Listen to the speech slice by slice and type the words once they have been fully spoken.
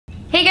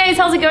Hey guys,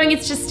 how's it going?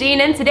 It's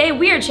Justine, and today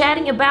we are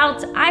chatting about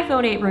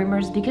iPhone 8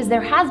 rumors because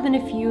there has been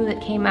a few that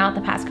came out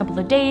the past couple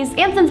of days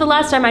and since the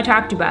last time I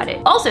talked about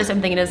it. Also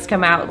something that has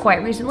come out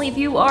quite recently. If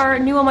you are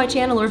new on my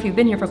channel or if you've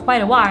been here for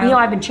quite a while, you know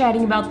I've been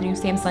chatting about the new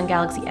Samsung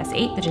Galaxy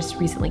S8 that just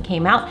recently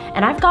came out,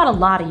 and I've got a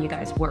lot of you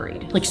guys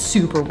worried, like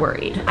super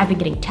worried. I've been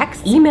getting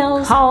texts,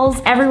 emails,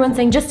 calls, everyone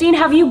saying, Justine,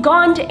 have you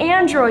gone to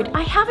Android?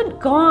 I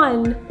haven't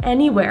gone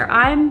anywhere.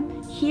 I'm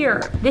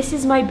here. This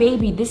is my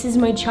baby. This is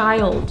my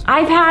child.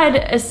 I've had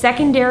a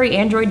secondary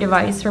Android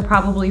device for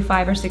probably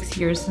 5 or 6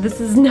 years, so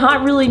this is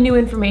not really new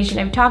information.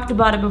 I've talked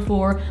about it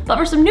before, but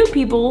for some new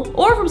people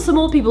or from some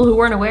old people who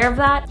weren't aware of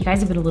that, you guys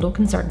have been a little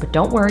concerned, but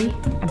don't worry.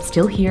 I'm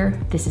still here.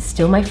 This is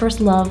still my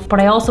first love, but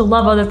I also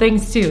love other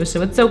things too,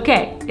 so it's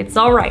okay. It's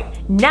all right.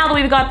 Now that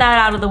we've got that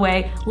out of the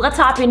way, let's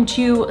hop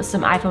into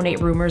some iPhone 8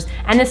 rumors.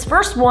 And this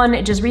first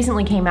one just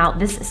recently came out.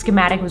 This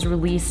schematic was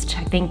released,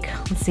 I think,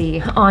 let's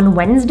see, on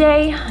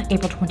Wednesday,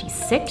 April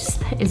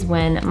 26th is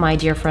when my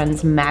dear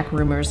friends Mac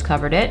Rumors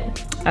covered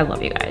it. I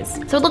love you guys.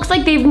 So it looks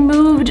like they've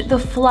moved the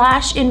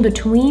flash in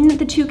between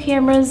the two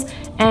cameras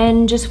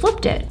and just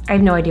flipped it. I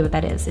have no idea what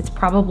that is. It's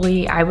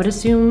probably, I would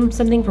assume,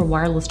 something for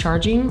wireless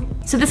charging.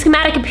 So the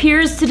schematic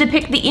appears to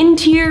depict the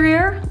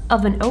interior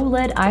of an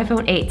OLED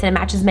iPhone 8, and it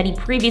matches many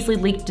previously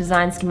leaked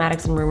design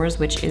schematics and rumors,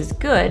 which is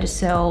good,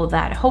 so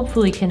that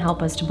hopefully can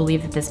help us to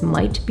believe that this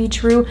might be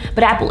true.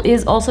 But Apple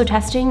is also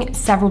testing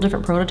several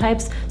different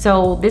prototypes,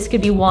 so this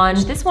could be one.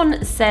 This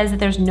one says that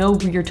there's no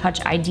rear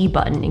Touch ID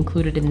button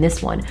included in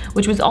this one,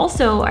 which was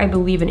also, I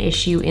believe, an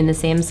issue in the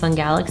Samsung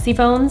Galaxy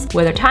phones,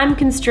 where there are time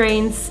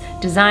constraints,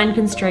 design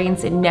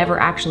constraints, it never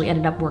actually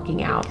ended up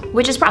working out.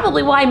 Which is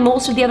probably why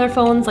most of the other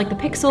phones, like the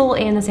Pixel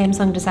and the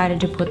Samsung, decided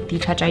to put the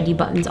Touch ID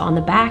buttons on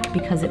the back,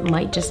 because it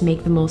might just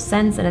make the most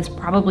sense and it's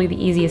probably the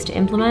easiest to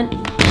implement.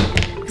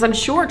 Because I'm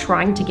sure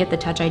trying to get the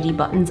Touch ID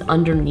buttons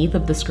underneath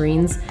of the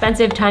screens,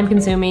 expensive, time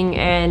consuming,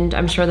 and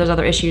I'm sure there's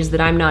other issues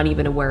that I'm not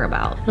even aware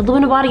about. An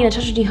aluminum body and a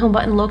Touch ID home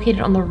button located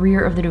on the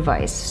rear of the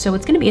device. So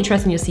it's gonna be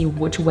interesting to see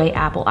which way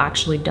Apple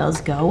actually does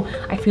go.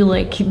 I feel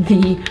like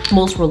the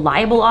most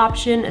reliable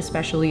option,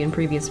 especially in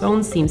previous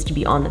phones, seems to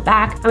be on the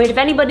back. I mean, if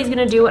anybody's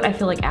gonna do it, I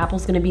feel like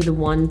Apple's gonna be the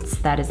ones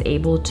that is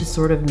able to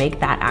sort of make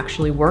that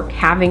actually work,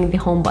 having the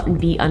home button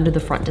be under the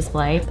front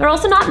display. They're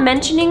also not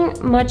mentioning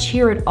much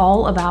here at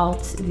all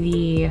about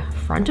the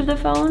front of the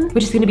phone,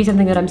 which is going to be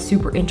something that I'm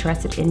super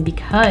interested in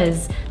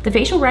because the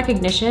facial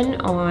recognition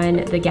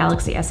on the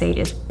Galaxy S8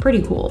 is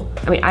pretty cool.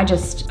 I mean,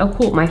 oh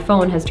cool, my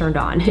phone has turned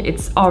on.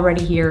 It's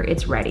already here,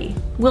 it's ready.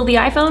 Will the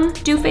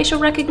iPhone do facial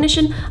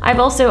recognition? I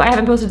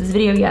haven't posted this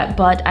video yet,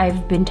 but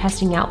I've been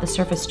testing out the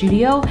Surface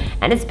Studio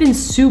and it's been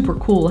super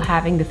cool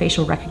having the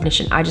facial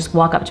recognition. I just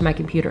walk up to my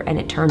computer and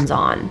it turns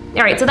on.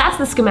 All right, so that's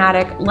the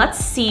schematic. Let's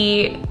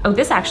see. Oh,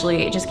 this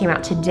actually just came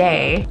out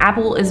today.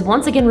 Apple is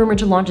once again rumored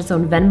to launch its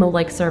own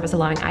Venmo-like service,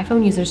 allowing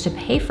iPhone users to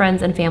pay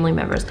friends and family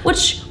members,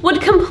 which would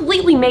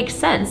completely make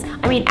sense.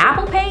 I mean,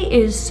 Apple Pay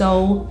is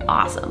so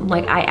awesome.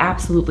 Like, I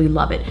absolutely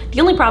love it. The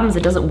only problem is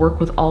it doesn't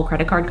work with all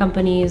credit card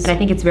companies, and I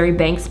think it's very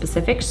bank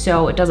specific,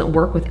 so it doesn't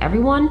work with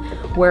everyone,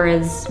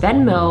 whereas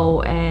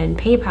Venmo and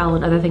PayPal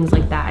and other things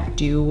like that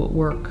do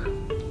work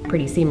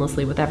pretty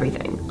seamlessly with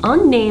everything.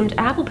 Unnamed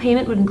Apple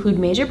payment would include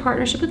major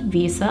partnership with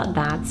Visa.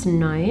 That's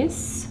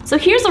nice. So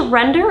here's a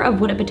render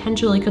of what it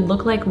potentially could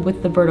look like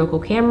with the vertical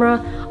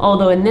camera,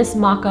 although in this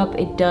mock-up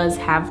it does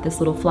have this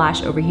little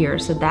flash over here,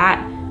 so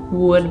that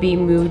would be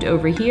moved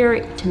over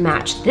here to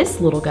match this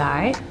little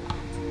guy.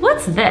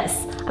 What's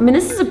this? I mean,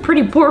 this is a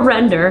pretty poor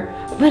render,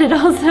 but it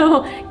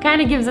also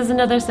kind of gives us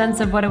another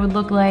sense of what it would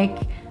look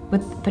like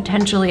with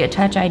potentially a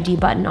Touch ID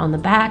button on the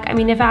back. I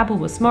mean, if Apple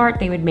was smart,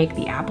 they would make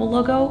the Apple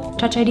logo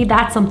Touch ID.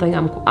 That's something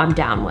I'm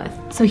down with.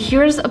 So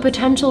here's a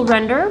potential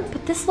render,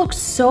 but this looks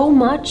so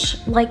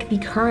much like the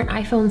current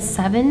iPhone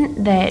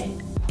 7 that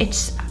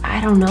it's, I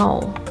don't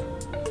know.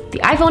 The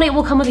iPhone 8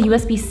 will come with a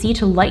USB-C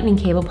to Lightning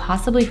cable,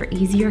 possibly for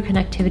easier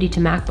connectivity to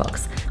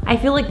MacBooks. I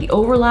feel like the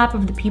overlap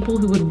of the people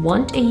who would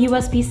want a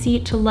USB-C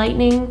to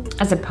Lightning,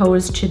 as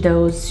opposed to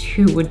those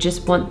who would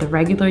just want the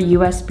regular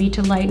USB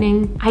to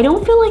Lightning, I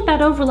don't feel like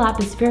that overlap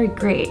is very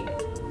great.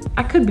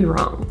 I could be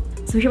wrong.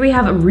 So here we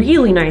have a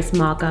really nice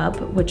mock-up,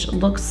 which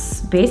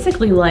looks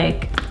basically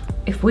like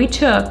if we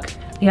took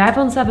the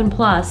iPhone 7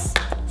 Plus,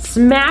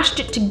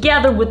 smashed it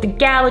together with the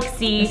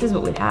Galaxy, this is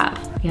what we'd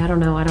have. Yeah, I don't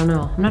know,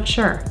 I'm not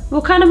sure.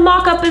 What kind of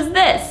mock-up is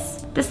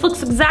this? This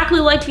looks exactly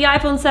like the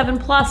iPhone 7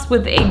 Plus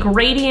with a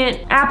gradient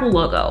Apple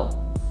logo.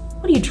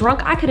 What are you,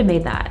 drunk? I could have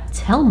made that.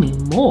 Tell me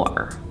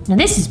more. Now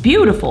this is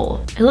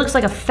beautiful. It looks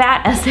like a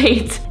fat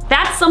S8.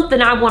 That's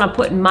something I want to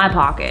put in my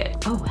pocket.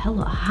 Oh,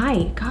 hello,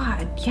 hi,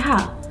 God,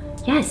 yeah,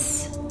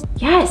 yes,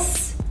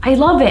 yes. I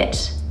love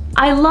it,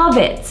 I love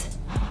it.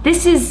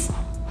 This is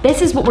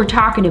what we're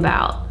talking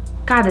about.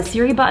 God, the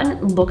Siri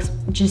button looks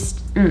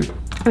just, I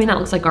mean, that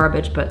looks like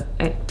garbage, but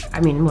I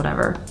mean,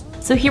 whatever.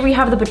 So here we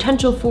have the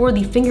potential for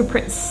the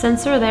fingerprint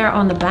sensor there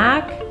on the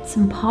back.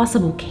 Some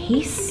possible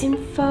case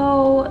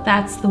info.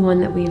 That's the one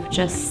that we've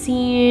just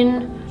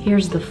seen.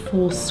 Here's the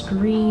full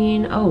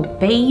screen. Oh,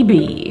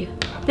 baby.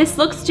 This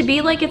looks to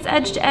be like it's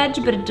edge to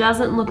edge, but it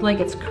doesn't look like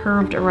it's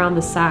curved around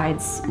the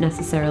sides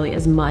necessarily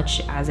as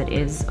much as it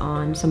is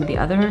on some of the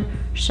other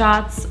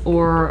shots,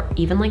 or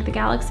even like the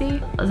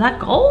Galaxy. Is that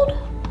gold?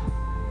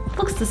 It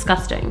looks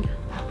disgusting.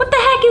 What the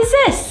heck is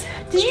this?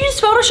 Did you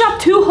just Photoshop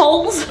 2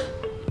 holes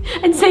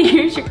and say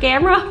here's your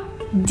camera?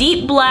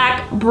 Deep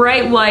black,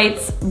 bright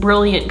whites,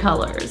 brilliant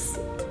colors.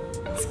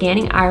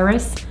 Scanning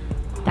iris.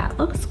 That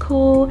looks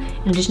cool.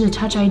 In addition to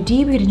Touch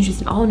ID, we could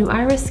introduce an all new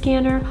iris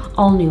scanner,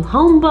 all new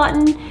home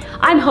button.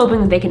 I'm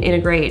hoping that they can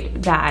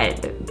integrate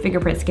that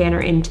fingerprint scanner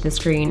into the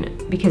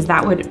screen, because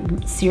that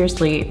would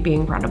seriously be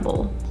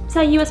incredible. Is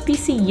that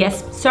USB-C?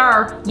 Yes,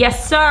 sir.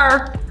 Yes,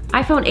 sir.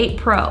 iPhone 8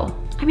 Pro.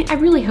 I mean, I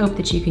really hope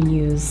that you can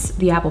use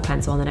the Apple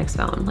Pencil on the next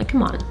phone. Like,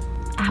 come on.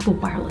 Apple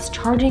wireless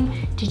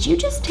charging. Did you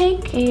just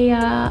take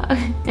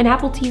an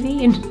Apple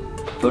TV and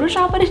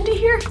Photoshop it into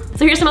here?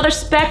 So here's some other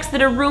specs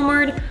that are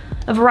rumored.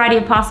 A variety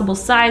of possible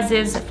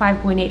sizes,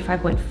 5.8,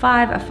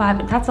 5.5, a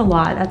 5, that's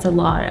a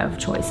lot of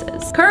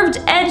choices. Curved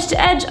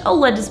edge-to-edge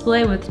OLED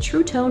display with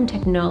True Tone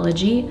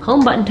technology.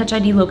 Home button Touch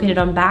ID located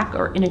on back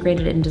or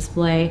integrated in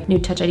display. New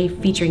Touch ID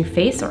featuring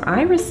face or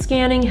iris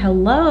scanning,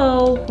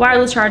 hello.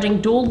 Wireless charging,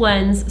 dual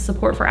lens,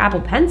 support for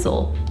Apple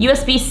Pencil.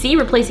 USB-C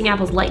replacing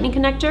Apple's Lightning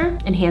connector.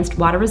 Enhanced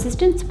water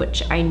resistance,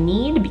 which I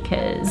need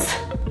because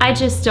I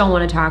just don't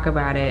want to talk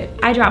about it.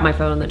 I dropped my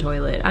phone in the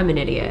toilet, I'm an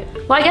idiot.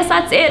 Well, I guess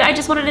that's it. I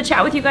just wanted to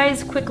chat with you guys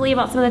quickly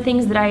about some of the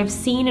things that I have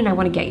seen, and I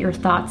want to get your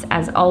thoughts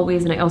as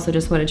always. And I also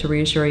just wanted to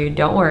reassure you,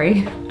 don't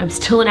worry, I'm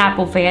still an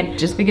Apple fan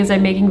just because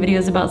I'm making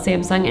videos about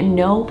Samsung. And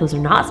no, those are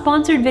not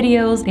sponsored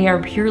videos. They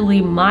are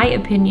purely my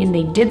opinion.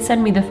 They did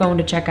send me the phone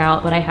to check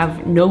out, but I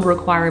have no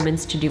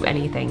requirements to do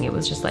anything. It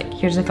was just like,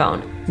 here's a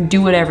phone,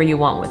 do whatever you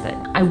want with it.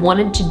 I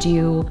wanted to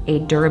do a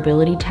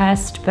durability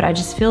test, but I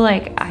just feel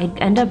like I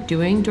end up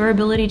doing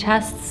durability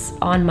tests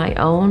on my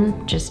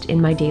own, just in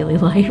my daily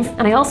life.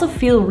 And I also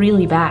feel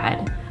really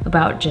bad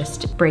about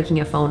just breaking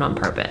a phone on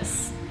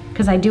purpose,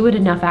 because I do it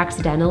enough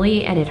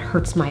accidentally and it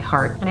hurts my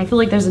heart. And I feel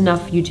like there's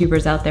enough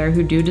YouTubers out there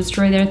who do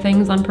destroy their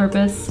things on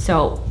purpose,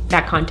 so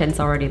that content's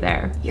already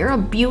there. You're a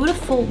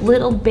beautiful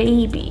little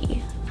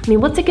baby. I mean,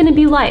 what's it gonna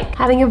be like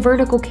having a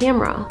vertical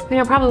camera? I mean,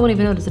 I probably won't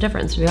even notice the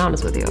difference, to be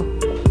honest with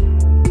you.